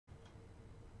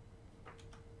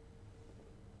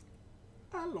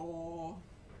Hello.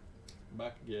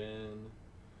 Back again.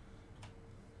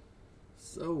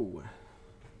 So,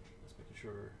 just making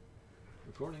sure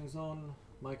recording's on,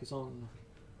 mic is on,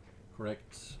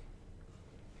 correct.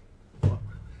 What?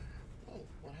 Oh,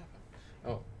 what happened?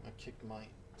 Oh, I kicked my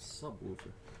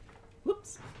subwoofer.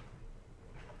 Whoops.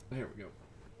 There we go.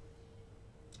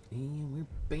 And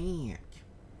we're back.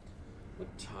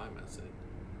 What time is it?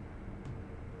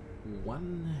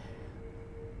 1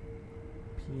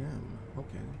 p.m.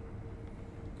 Okay.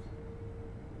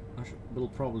 We'll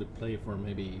probably play for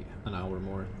maybe an hour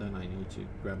more, then I need to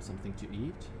grab something to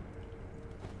eat.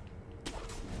 So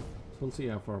we'll see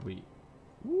how far we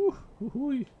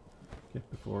get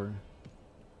before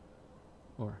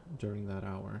or during that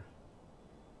hour.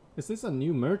 Is this a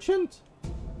new merchant?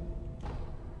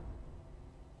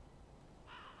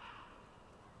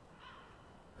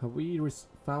 Have we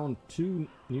found 2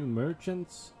 new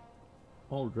merchants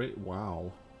already?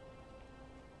 Wow.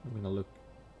 I'm gonna look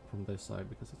from this side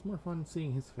because it's more fun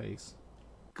seeing his face.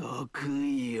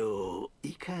 Kokuyo,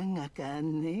 ikanga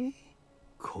ne?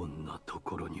 Konna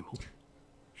tokoro ni mo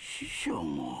shisho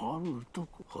mo aru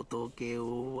toko hotoke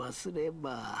o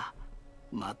wasureba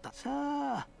mata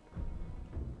sa.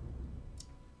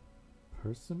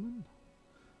 Persimmon?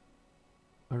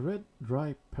 A red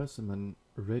dry persimmon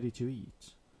ready to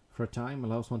eat. For a time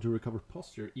allows one to recover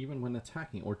posture even when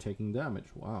attacking or taking damage.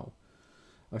 Wow.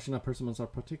 Ashina persimmons are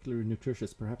particularly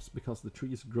nutritious, perhaps because the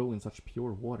trees grow in such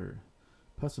pure water.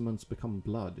 Persimmons become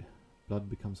blood. Blood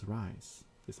becomes rice.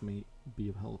 This may be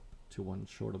of help to one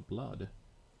short of blood.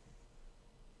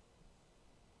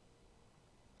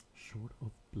 Short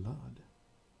of blood.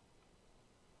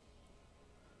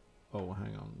 Oh,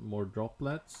 hang on. More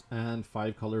droplets and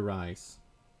 5-color rice.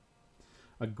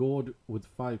 A gourd with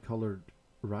 5-colored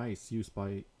rice used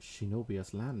by shinobi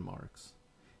as landmarks.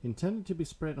 Intended to be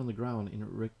spread on the ground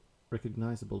in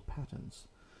recognizable patterns.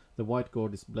 The white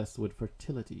gourd is blessed with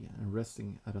fertility, and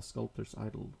resting at a sculptor's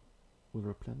idol will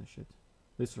replenish it.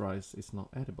 This rice is not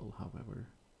edible, however.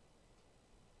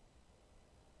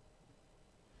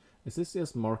 Is this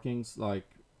just markings like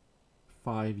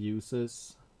 5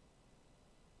 uses?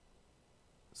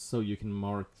 So you can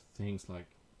mark things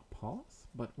like a path?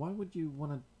 But why would you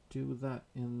want to do that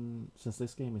since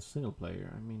this game is single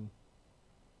player? I mean...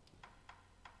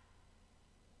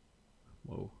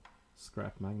 Whoa.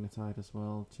 Scrap magnetite as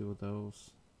well, 2 of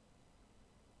those.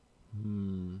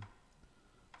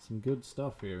 Some good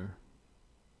stuff here.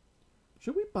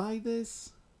 Should we buy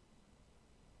this?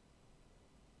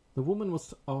 The woman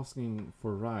was asking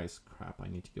for rice. Crap, I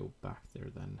need to go back there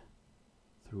then.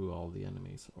 Through all the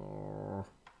enemies. Oh.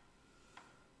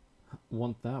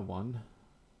 Want that one.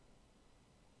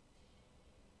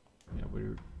 Yeah,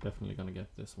 we're definitely gonna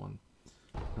get this one.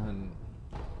 And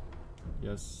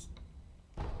yes,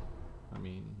 I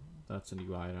mean, that's a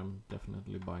new item.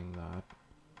 Definitely buying that.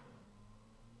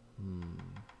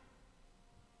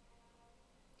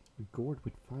 A gourd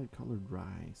with 5-colored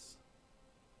rice.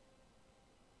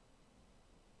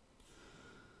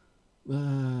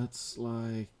 That's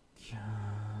like...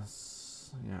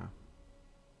 yeah.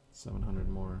 700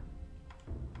 more.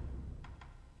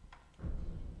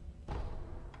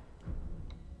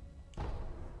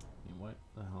 What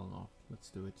the hell not? Let's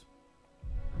do it.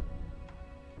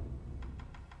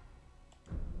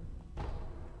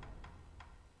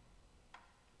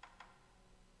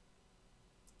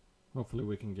 Hopefully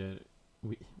we can get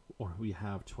we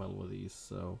have 12 of these,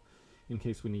 so in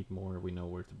case we need more, we know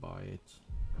where to buy it.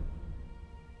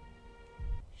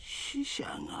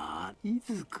 Shisha ga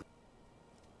izuku.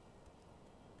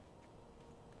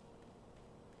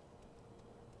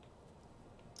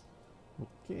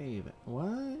 Okay,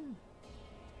 what?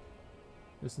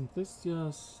 Isn't this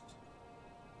just...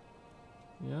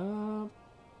 Yeah,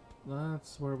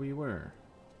 that's where we were.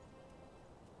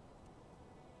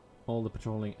 All the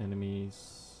patrolling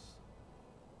enemies.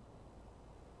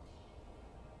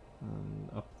 And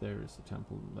up there is the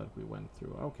temple that we went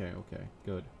through. Okay, okay,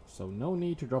 good. So no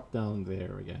need to drop down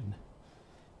there again.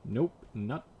 Nope,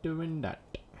 not doing that.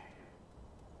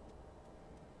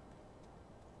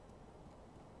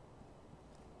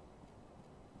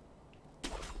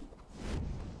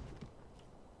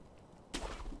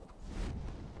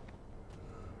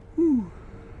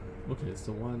 Okay,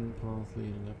 so one path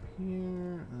leading up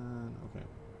here, and okay.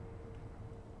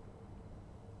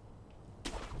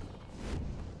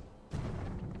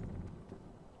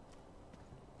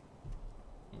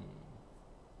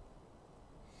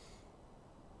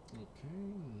 Okay,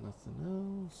 nothing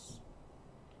else.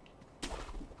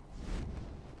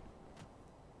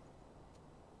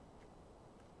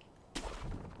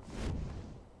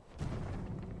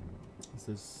 Is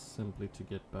this simply to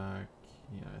get back?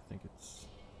 Yeah, I think it's...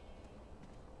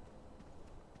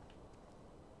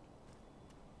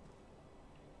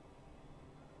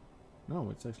 No,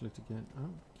 it's actually to get...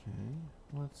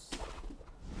 Okay.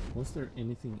 Was there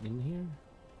anything in here?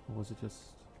 Or was it just...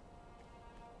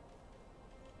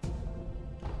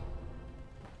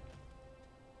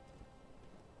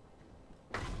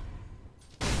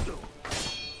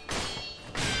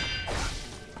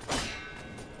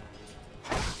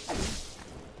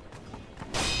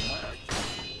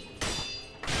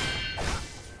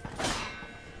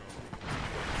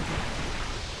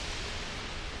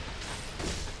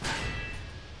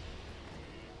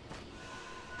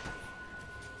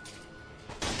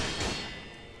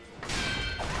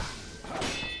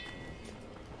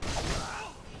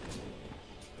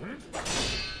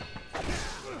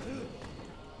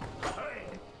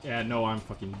 Yeah, no, I'm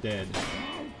fucking dead.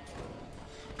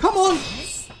 Come on!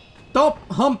 Stop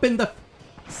humping the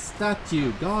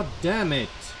statue! God damn it!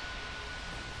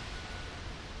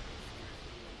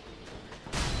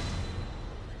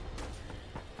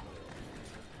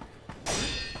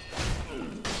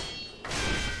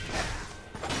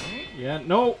 Yeah,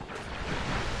 no!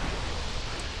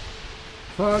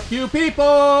 Fuck you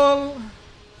people!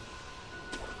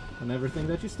 And everything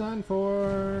that you stand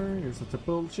for. You're such a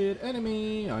bullshit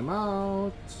enemy. I'm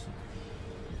out.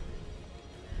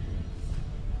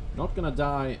 Not gonna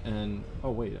die and...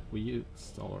 Oh wait, we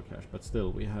used all our cash, but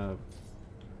still we have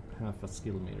half a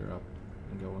skill meter up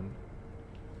and going.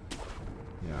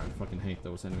 Yeah, I fucking hate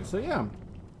those enemies. So yeah,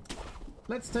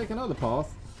 let's take another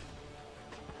path.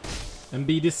 And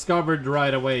be discovered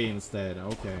right away instead.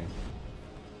 Okay.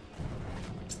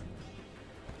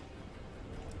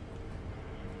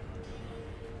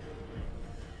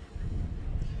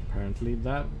 Apparently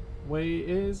that way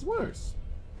is worse.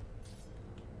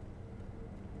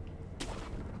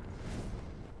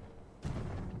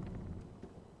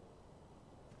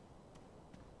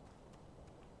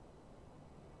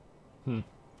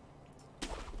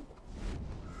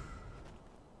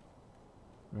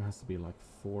 There has to be like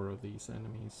 4 of these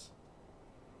enemies.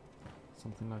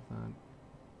 Something like that.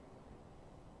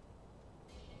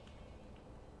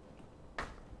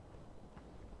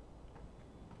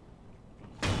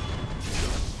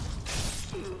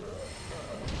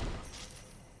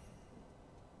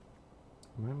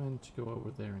 Am I meant to go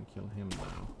over there and kill him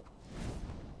now?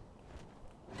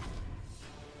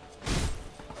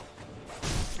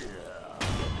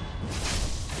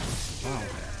 Wow.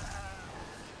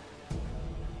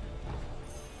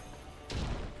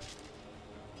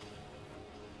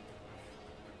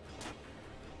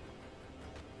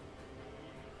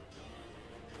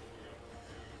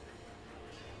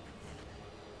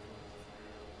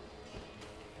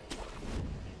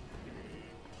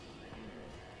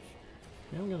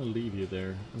 I'm gonna leave you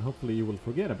there, and hopefully you will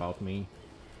forget about me,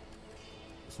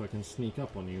 so I can sneak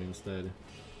up on you instead.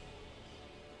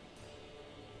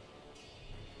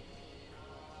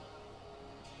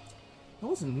 That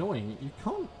was annoying. You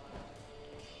can't...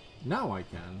 Now I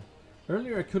can.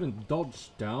 Earlier I couldn't dodge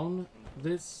down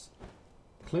this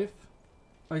cliff.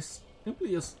 I simply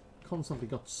just constantly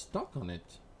got stuck on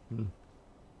it.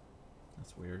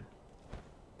 That's weird.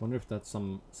 Wonder if that's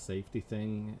some safety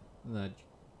thing that...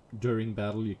 During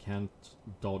battle you can't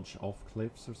dodge off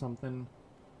cliffs or something.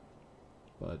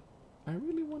 But I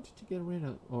really wanted to get rid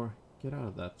of or get out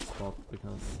of that spot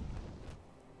because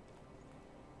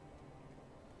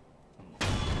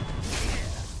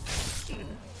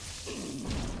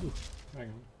hang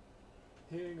on.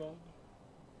 Hang on.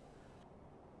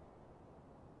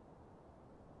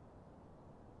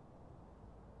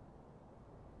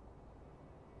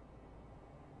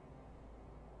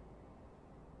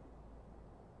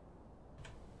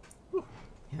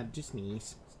 Had to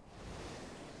sneeze.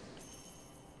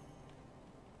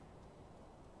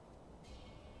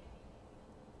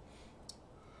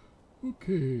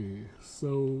 Okay,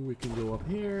 so we can go up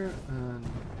here and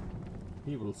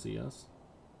he will see us.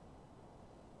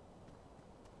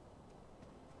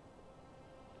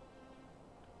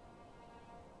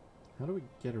 How do we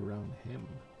get around him?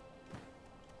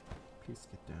 Please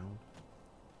get down.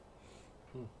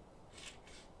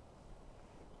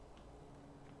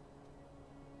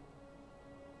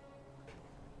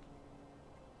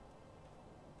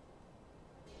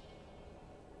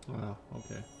 Ah,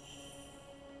 okay.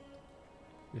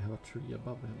 We have a tree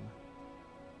above him.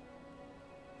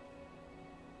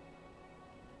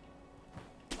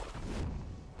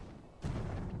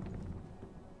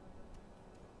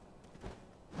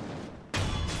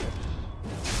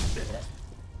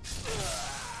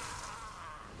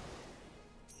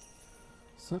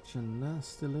 Such a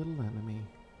nasty little enemy.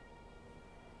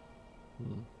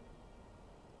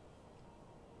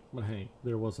 But hey,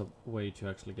 there was a way to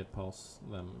actually get past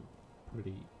them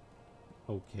pretty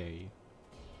okay.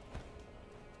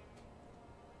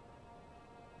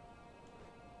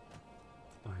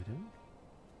 Item?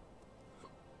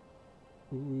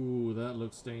 Ooh, that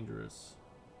looks dangerous.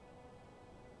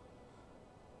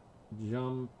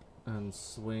 Jump and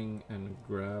swing and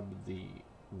grab the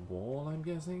wall, I'm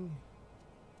guessing?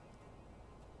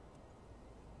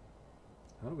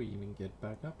 How do we even get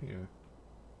back up here?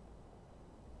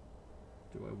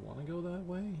 Do I want to go that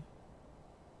way?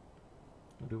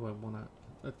 Or do I want to...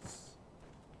 Let's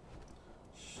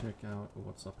check out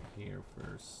what's up here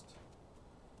first.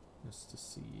 Just to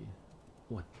see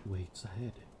what waits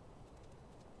ahead.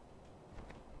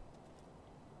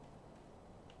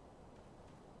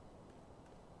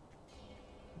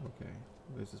 Okay,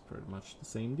 this is pretty much the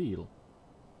same deal.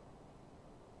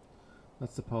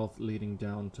 That's the path leading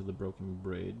down to the broken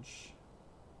bridge.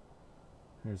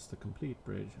 Here's the complete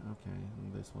bridge. Okay,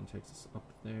 and this one takes us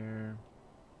up there.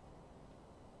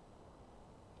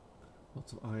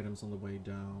 Lots of items on the way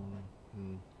down.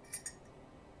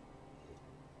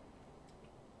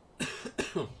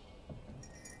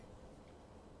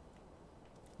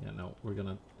 Yeah, no, we're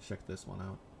gonna check this one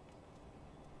out.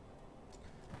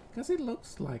 Because it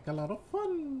looks like a lot of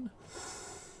fun.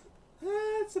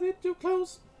 It's a bit too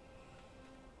close.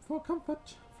 For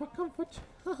comfort. For comfort.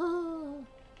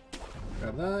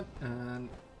 Grab that and...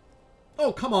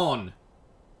 Oh, come on!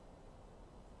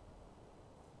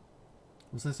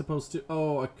 Was I supposed to...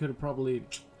 Oh, I could have probably,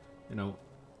 you know,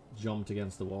 jumped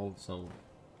against the wall, so...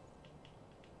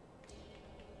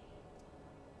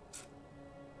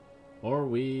 Or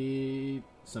we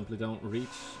simply don't reach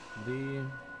the...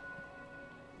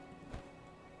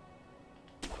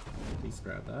 Please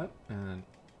grab that and...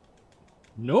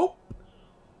 Nope!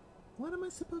 What am I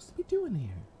supposed to be doing here?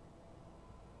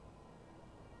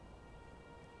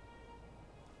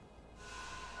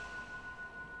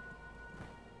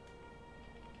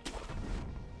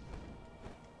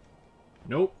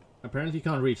 Nope. Apparently you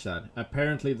can't reach that.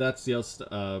 Apparently that's just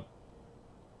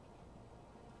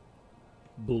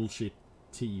bullshit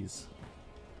tease.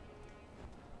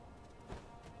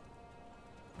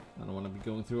 I don't want to be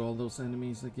going through all those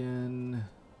enemies again.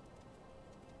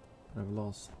 But I've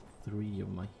lost 3 of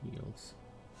my heals.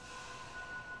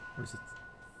 Or is it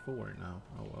 4 now?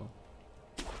 Oh well.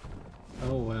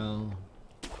 Oh well.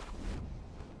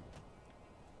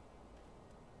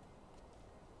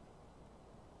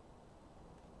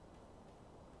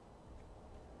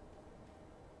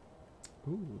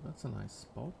 Ooh, that's a nice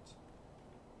spot.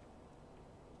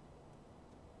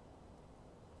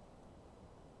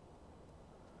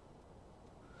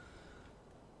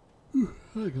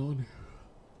 Hang on.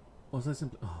 Was I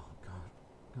simply... Oh, God.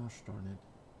 Gosh darn it.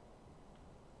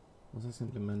 Was I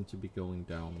simply meant to be going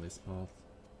down this path?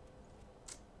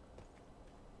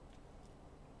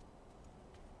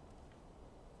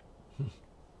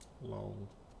 Lol.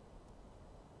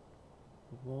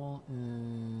 The wall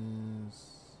is...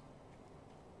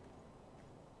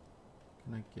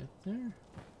 Can I get there?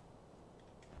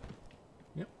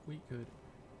 Yep, we could.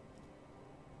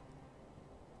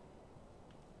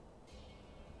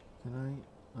 Can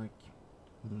I, like...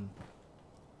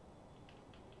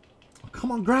 Oh,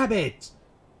 come on, grab it!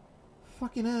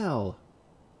 Fucking hell.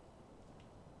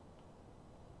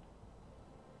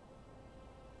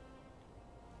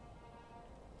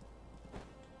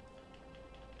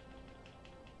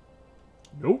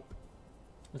 Nope.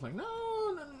 It's like, no,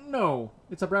 no, no.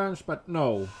 It's a branch, but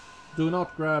no. Do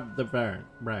not grab the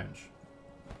branch.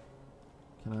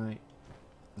 Can I?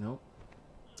 Nope.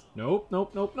 Nope,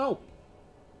 nope, nope, nope.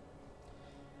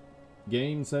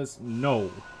 Game says no.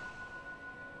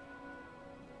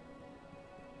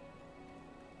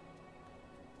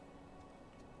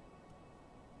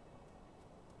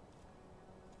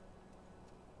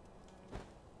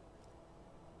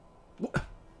 What?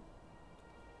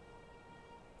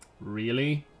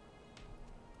 Really?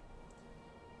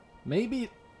 Maybe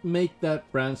make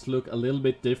that branch look a little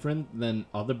bit different than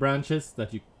other branches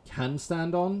that you can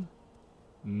stand on?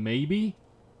 Maybe?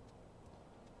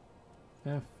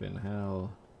 Effing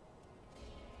hell.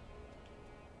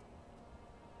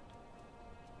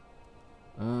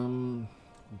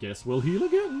 Guess we'll heal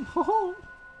again. Haha.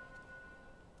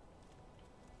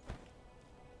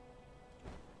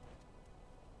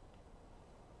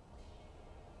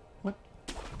 What?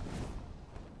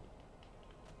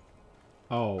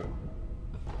 Oh.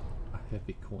 A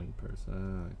heavy coin purse.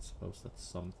 I suppose that's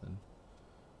something.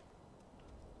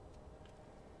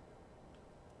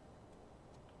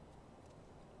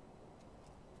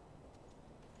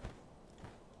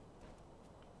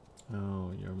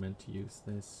 Oh, you're meant to use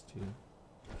this too.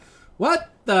 What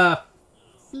the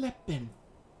flippin'?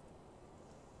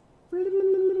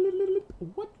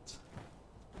 What?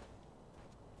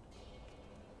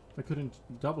 I couldn't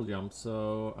double jump,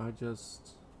 so I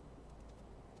just...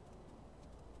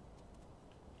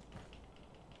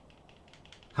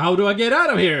 How do I get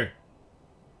out of here?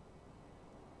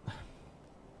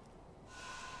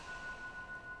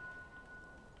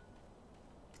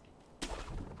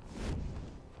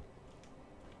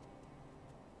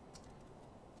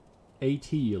 Eight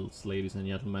heals, ladies and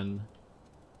gentlemen.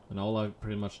 And all I've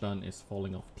pretty much done is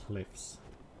falling off cliffs.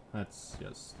 That's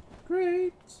just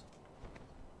great.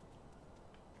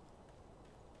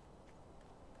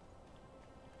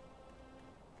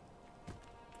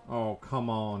 Oh, come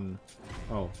on.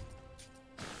 Oh.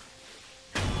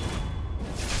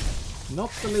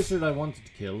 Not the lizard I wanted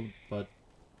to kill, but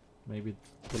maybe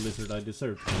the lizard I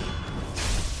deserve to kill.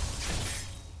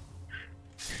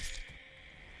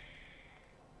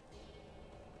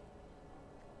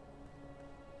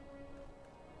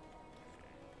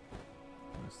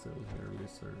 I still hear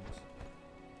lizards.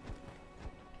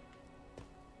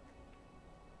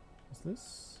 Is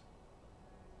this?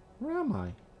 Where am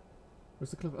I?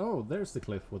 Where's the cliff? Oh, there's the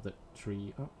cliff with the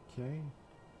tree. Okay.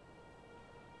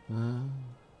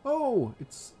 Oh,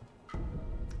 it's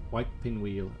white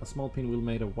pinwheel. A small pinwheel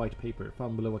made of white paper,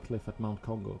 found below a cliff at Mount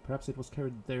Congo. Perhaps it was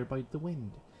carried there by the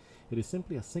wind. It is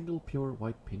simply a single pure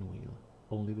white pinwheel.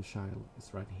 Only the child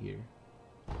is right here.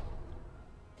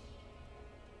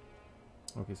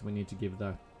 Okay, so we need to give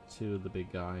that to the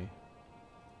big guy.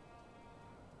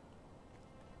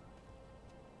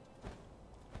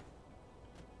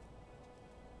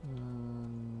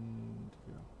 And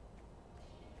yeah.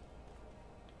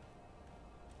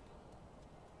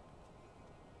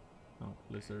 Oh,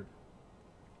 lizard.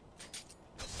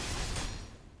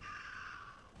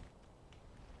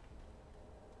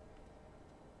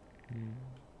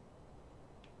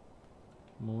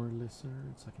 More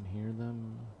lizards, I can hear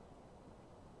them.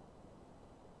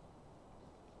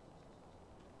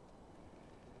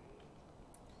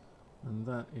 And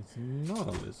that is not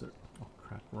a lizard. Oh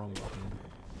crap, wrong button.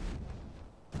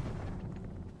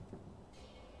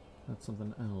 That's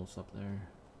something else up there.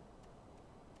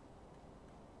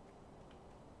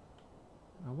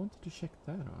 I wanted to check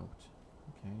that out.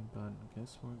 Okay, but I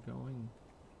guess we're going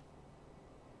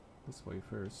this way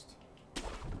first.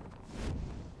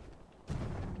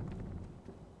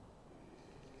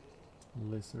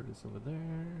 Lizard is over there.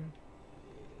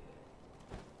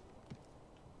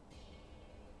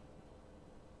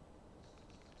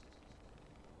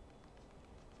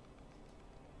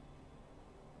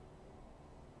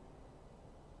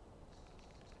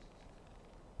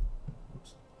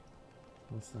 Oops.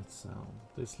 What's that sound?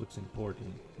 This looks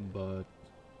important, but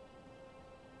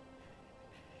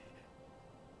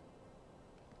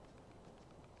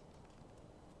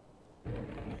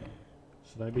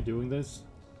should I be doing this?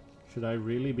 Should I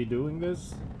really be doing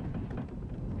this?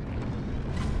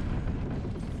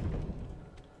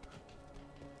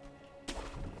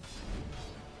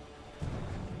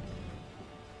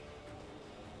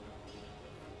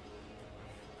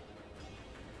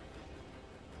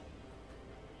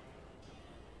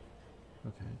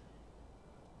 Okay.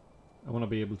 I want to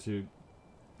be able to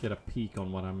get a peek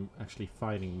on what I'm actually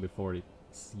fighting before it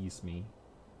sees me.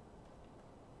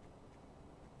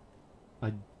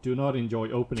 I do not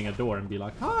enjoy opening a door and be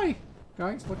like, "Hi,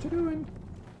 guys, what you doing?"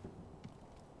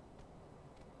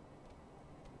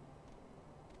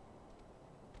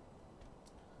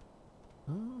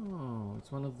 Oh,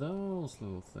 it's one of those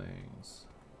little things.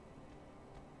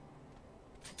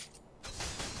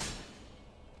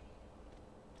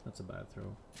 That's a bad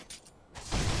throw.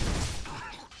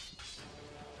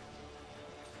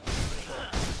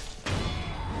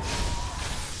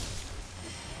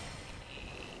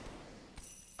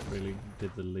 Really?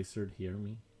 Did the lizard hear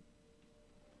me?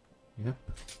 Yep.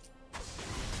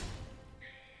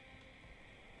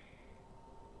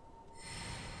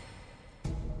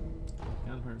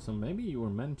 Can't hurt. So maybe you were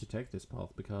meant to take this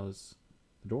path because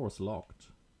the door was locked.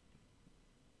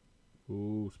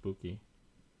 Ooh, spooky.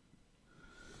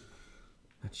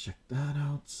 Let's check that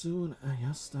out soon,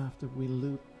 just after we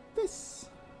loot this.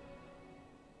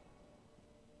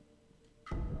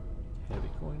 Heavy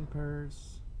coin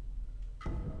purse.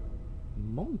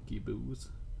 Monkey booze.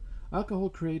 Alcohol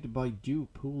created by dew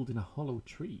pooled in a hollow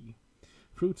tree.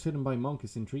 Fruits hidden by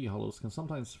monkeys in tree hollows can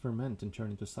sometimes ferment and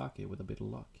turn into sake with a bit of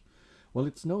luck. While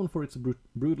it's known for its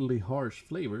brutally harsh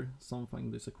flavor, some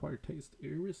find this acquired taste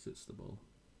irresistible.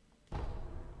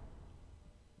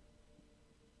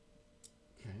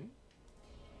 Okay.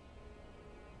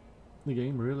 The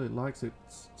game really likes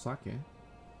its sake.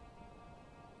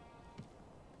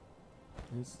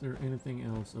 Is there anything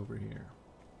else over here?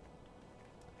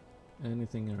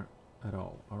 Anything at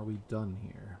all? Are we done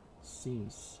here?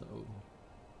 Seems so.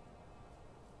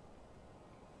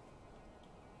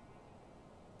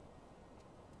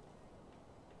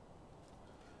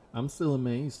 I'm still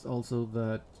amazed also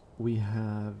that we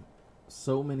have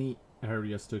so many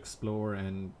areas to explore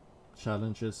and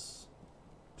challenges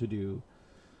to do.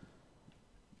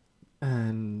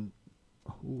 And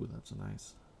oh, that's a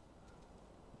nice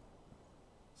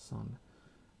sun.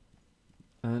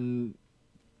 And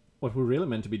what we're really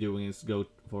meant to be doing is go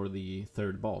for the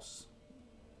third boss,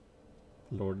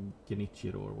 Lord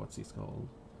Genichiro, or what's he's called,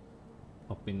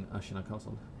 up in Ashina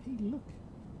Castle. Hey, look,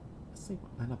 a saber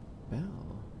and a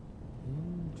bell.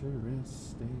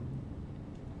 Interesting.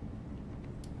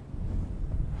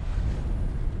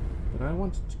 But I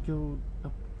wanted to go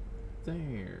up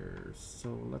there, so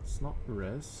let's not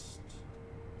rest.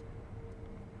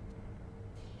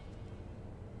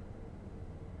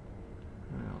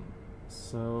 Hang on.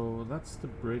 So that's the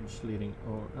bridge leading.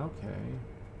 Oh, okay.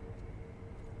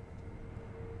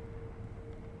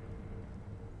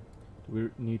 Do we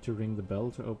need to ring the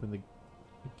bell to open the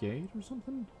gate or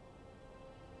something?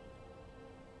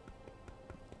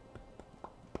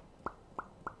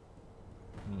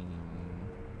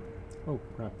 Oh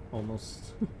crap,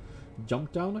 almost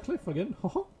jumped down a cliff again.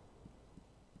 Haha.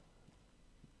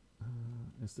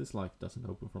 Is this like doesn't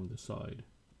open from this side?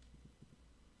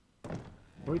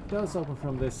 Or it does open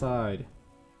from this side.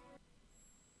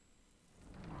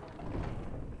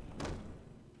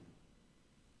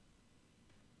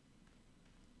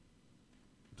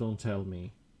 Don't tell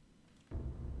me.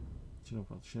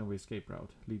 Shinobi escape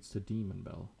route leads to Demon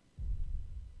Bell.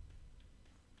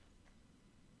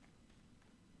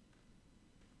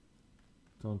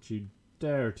 Don't you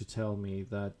dare to tell me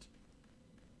that.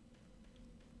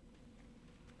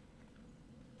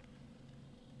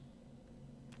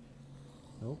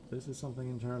 Nope, this is something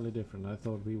entirely different. I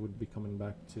thought we would be coming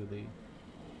back to the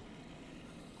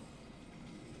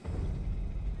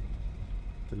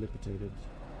dilapidated.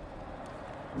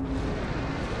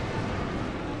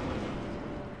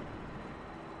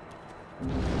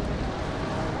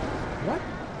 What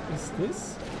is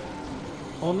this?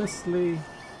 Honestly,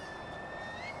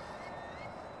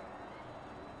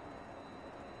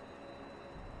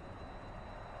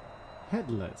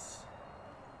 headless.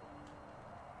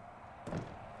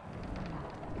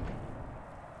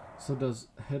 So does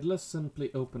headless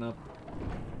simply open up?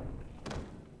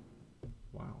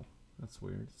 Wow, that's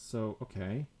weird. So,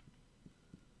 okay.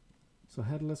 So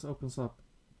headless opens up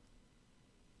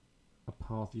a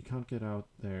path. You can't get out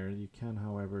there. You can,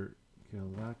 however, kill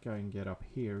that guy and get up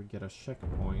here, get a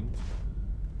checkpoint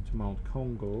to Mount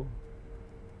Congo.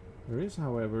 There is,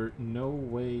 however, no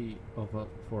way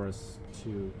for us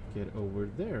to get over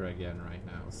there again right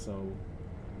now, so...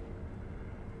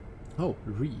 Oh,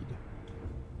 read.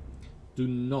 Do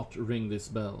not ring this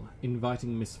bell.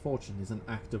 Inviting misfortune is an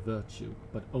act of virtue,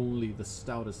 but only the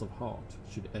stoutest of heart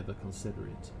should ever consider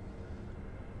it.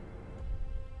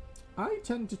 I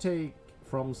tend to take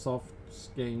FromSoft's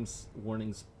games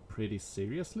warnings pretty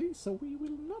seriously, so we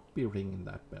will not be ringing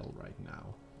that bell right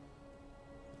now.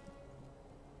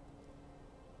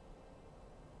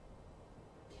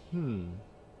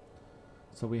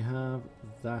 So we have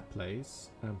that place,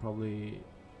 and probably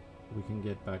we can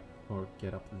get back or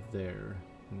get up there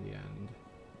in the end.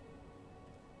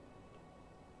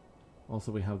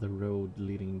 Also, we have the road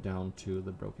leading down to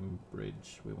the broken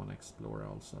bridge we want to explore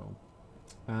also.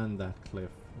 And that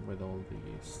cliff with all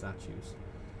the statues.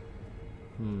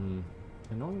 And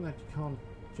knowing that you can't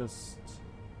just...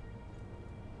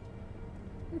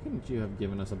 Why couldn't you have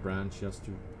given us a branch just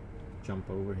to jump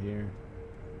over here?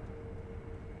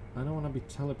 I don't want to be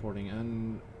teleporting,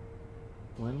 and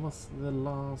when was the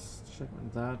last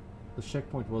checkpoint? The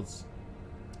checkpoint was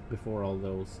before all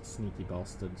those sneaky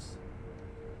bastards.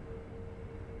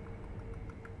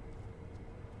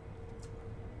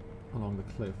 Along the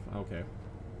cliff. Okay.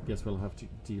 Guess we'll have to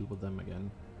deal with them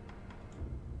again.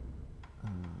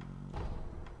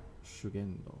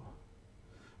 Shugendo.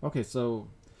 Okay, so...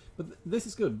 But this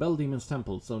is good. Bell Demon's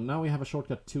Temple. So now we have a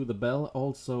shortcut to the bell.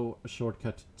 Also a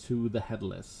shortcut to the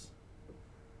headless.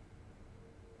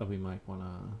 That we might want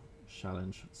to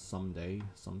challenge someday,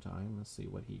 sometime. Let's see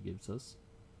what he gives us.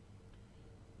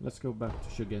 Let's go back to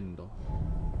Shugendo.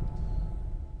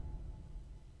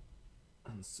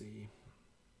 And see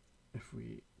if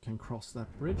we can cross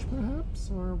that bridge, perhaps,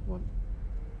 or what?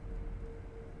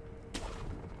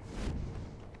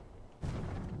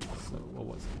 So, what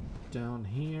was it? Down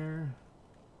here.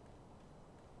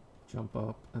 Jump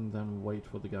up and then wait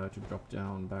for the guy to drop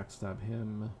down, backstab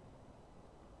him.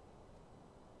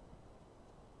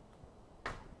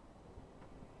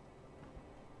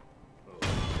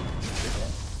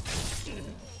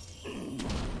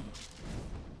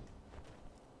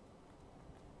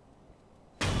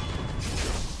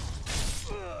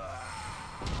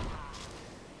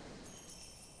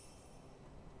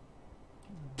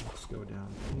 Let's go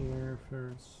down here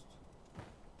first.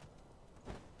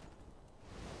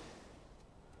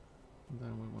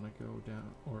 Then we want to go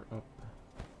down or up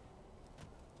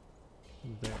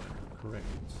there, correct.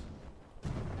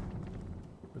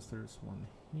 Because there's one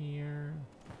here.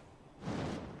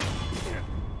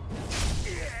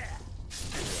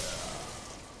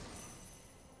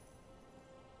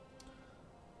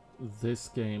 This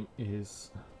game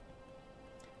is,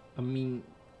 I mean,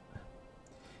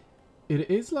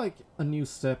 it is like a new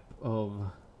step of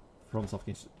FromSoft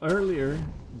games. Earlier,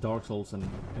 Dark Souls and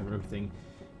everything,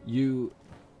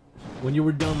 when you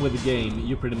were done with the game,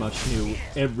 you pretty much knew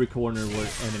every corner where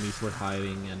enemies were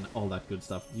hiding and all that good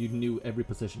stuff. You knew every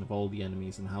position of all the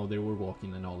enemies and how they were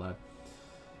walking and all that.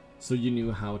 So you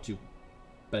knew how to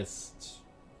best,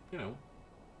 you know,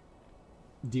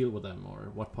 deal with them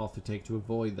or what path to take to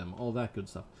avoid them, all that good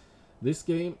stuff. This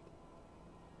game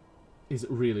is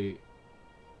really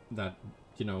that,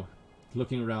 you know,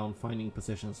 looking around, finding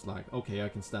positions like, okay, I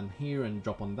can stand here and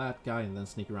drop on that guy and then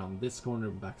sneak around this corner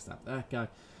and backstab that guy.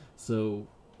 So,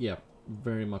 yeah,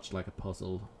 very much like a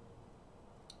puzzle.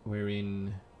 Where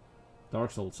in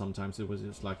Dark Souls sometimes it was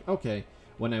just like, okay,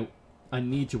 when I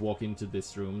need to walk into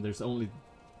this room, there's only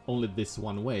this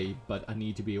one way, but I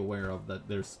need to be aware of that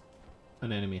there's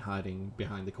an enemy hiding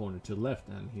behind the corner to the left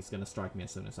and he's gonna strike me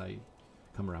as soon as I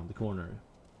come around the corner.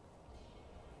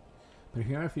 But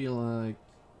here I feel like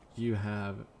you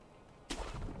have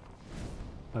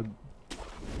a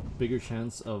bigger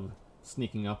chance of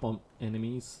sneaking up on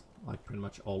enemies, like pretty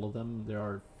much all of them. There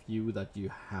are few that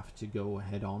you have to go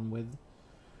head on with.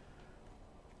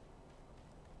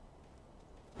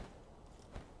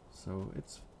 So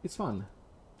it's fun.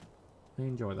 I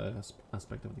enjoy that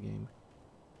aspect of the game.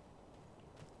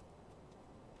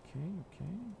 Okay.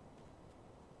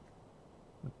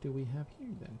 What do we have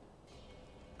here then?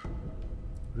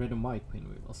 Red and white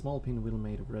pinwheel. A small pinwheel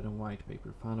made of red and white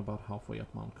paper found about halfway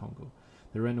up Mount Congo.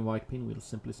 The red and white pinwheel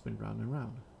simply spin round and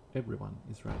round. Everyone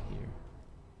is right here.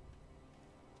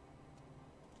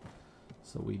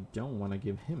 So we don't want to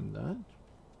give him that,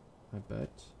 I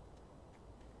bet.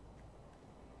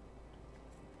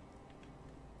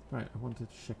 Right, I wanted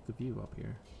to check the view up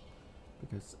here,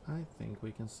 because I think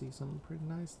we can see some pretty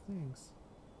nice things.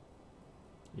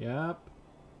 Yep.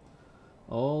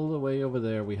 All the way over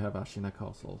there we have Ashina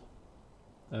Castle.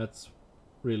 That's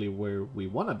really where we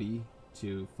want to be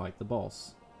to fight the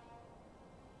boss.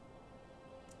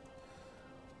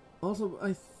 Also,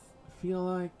 I feel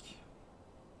like...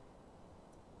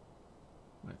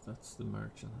 Right, that's the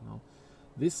merchant and all.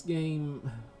 This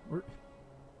game... Or,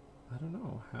 I don't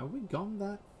know, have we gone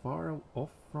that far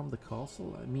off from the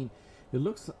castle? I mean, it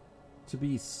looks to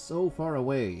be so far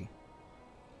away.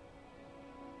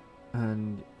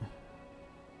 And...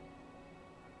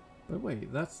 But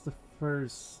wait, that's the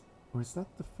first... Or is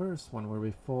that the first one where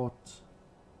we fought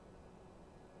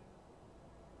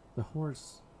the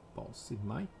horse boss? It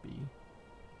might be.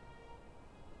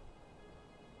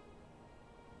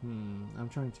 I'm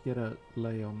trying to get a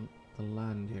lay on the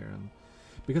land here, and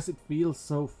because it feels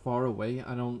so far away,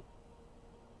 I don't...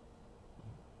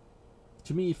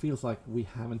 To me, it feels like we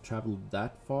haven't traveled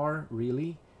that far,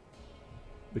 really,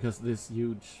 because this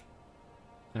huge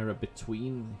area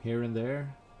between here and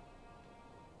there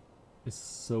is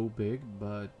so big,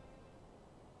 but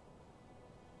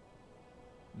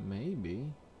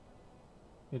maybe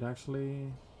it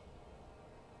actually,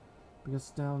 because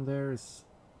down there is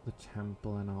the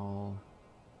temple and all.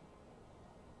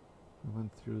 I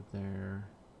went through there.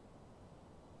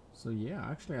 So yeah,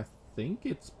 actually I think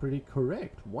it's pretty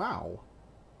correct. Wow.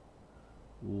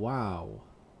 Wow.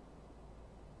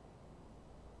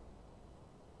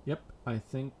 Yep, I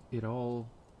think it all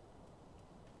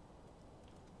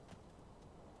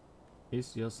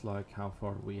is just like how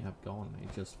far we have gone.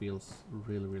 It just feels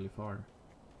really, really far.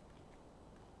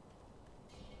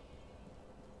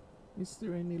 Is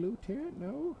there any loot here?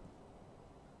 No?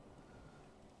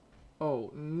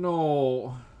 Oh,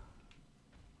 no.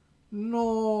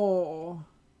 No.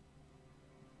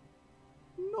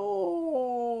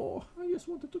 No. I just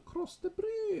wanted to cross the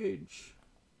bridge.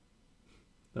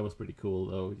 That was pretty cool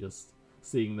though, just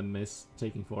seeing the mist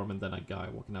taking form and then a guy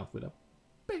walking out with a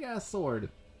big ass sword.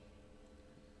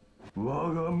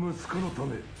 我が息子のた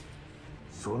め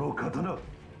その刀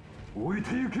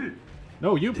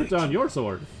No, you put down your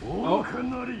sword. Oh.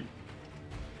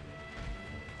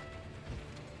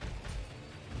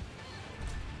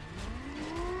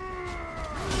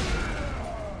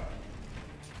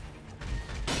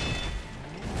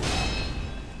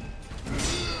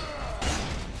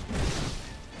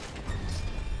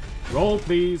 Roll,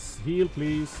 please. Heal,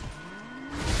 please.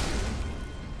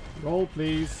 Roll,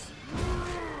 please.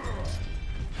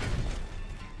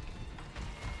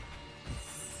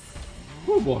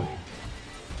 Oh boy.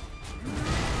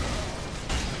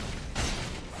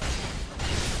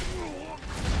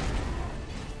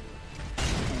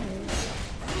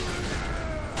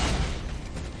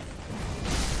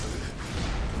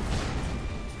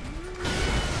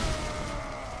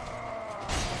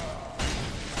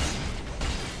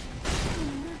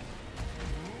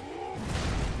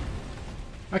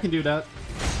 I can do that.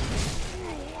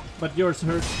 But yours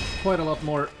hurts quite a lot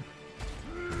more.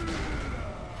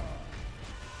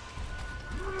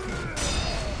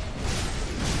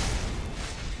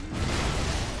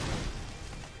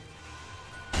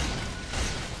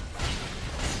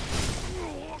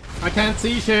 I can't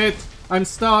see shit! I'm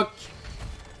stuck!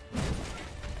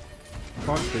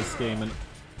 Fuck this game and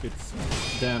its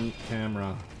damn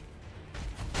camera.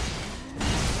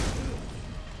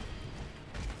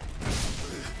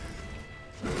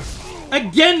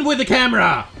 Again with the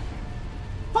camera!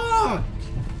 Fuck!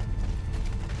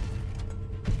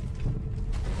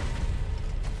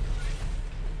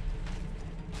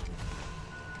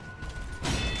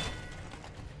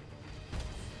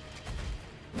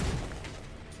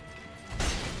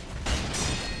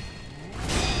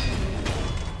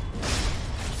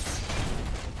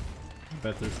 I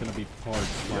bet there's gonna be parts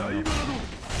flying up.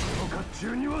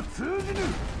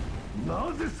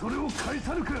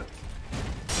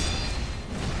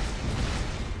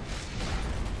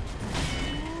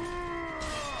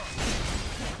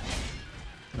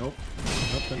 Nope,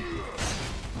 nothing.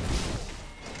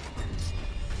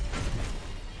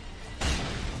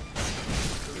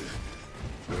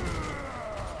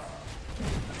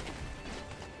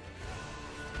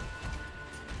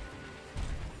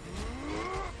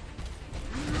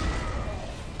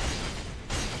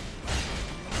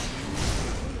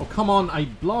 Oh, come on, I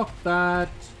blocked that.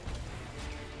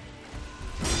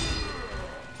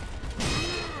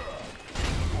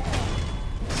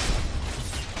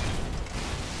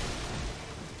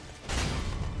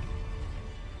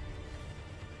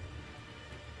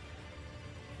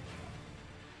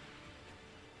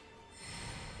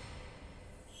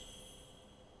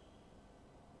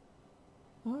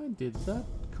 I did that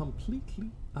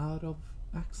completely out of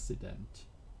accident.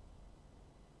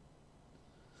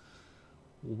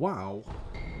 Wow.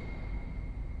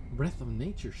 Breath of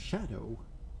Nature Shadow.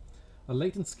 A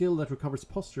latent skill that recovers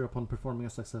posture upon performing a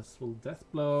successful death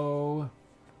blow.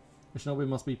 A shinobi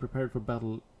must be prepared for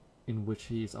battle in which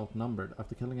he is outnumbered.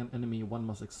 After killing an enemy, one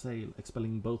must exhale,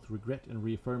 expelling both regret and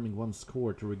reaffirming one's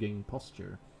score to regain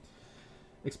posture.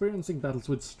 Experiencing battles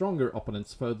with stronger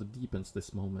opponents further deepens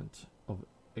this moment of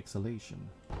exhalation.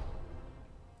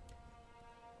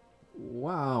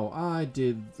 Wow, I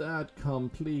did that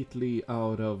completely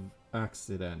out of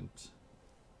accident.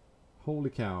 Holy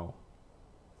cow.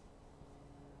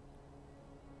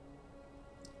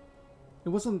 It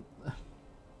wasn't...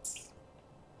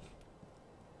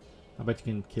 I bet you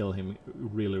can kill him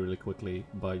really quickly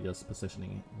by just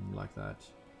positioning him like that.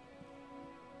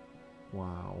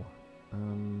 Wow.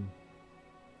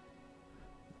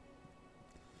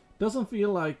 Doesn't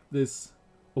feel like this,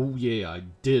 oh yeah, I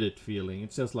did it feeling.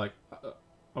 It's just like,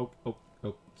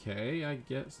 okay, I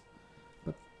guess.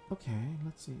 But, okay,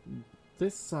 let's see.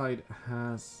 This side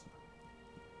has...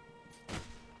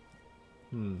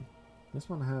 This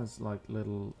one has like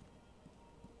little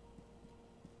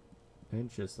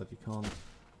edges that you can't...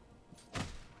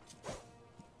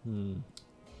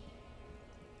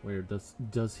 Weird.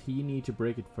 Does he need to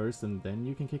break it first and then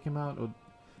you can kick him out? Or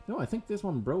no, I think this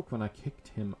one broke when I kicked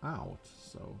him out.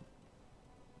 So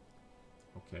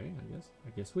okay, I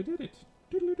guess we did it.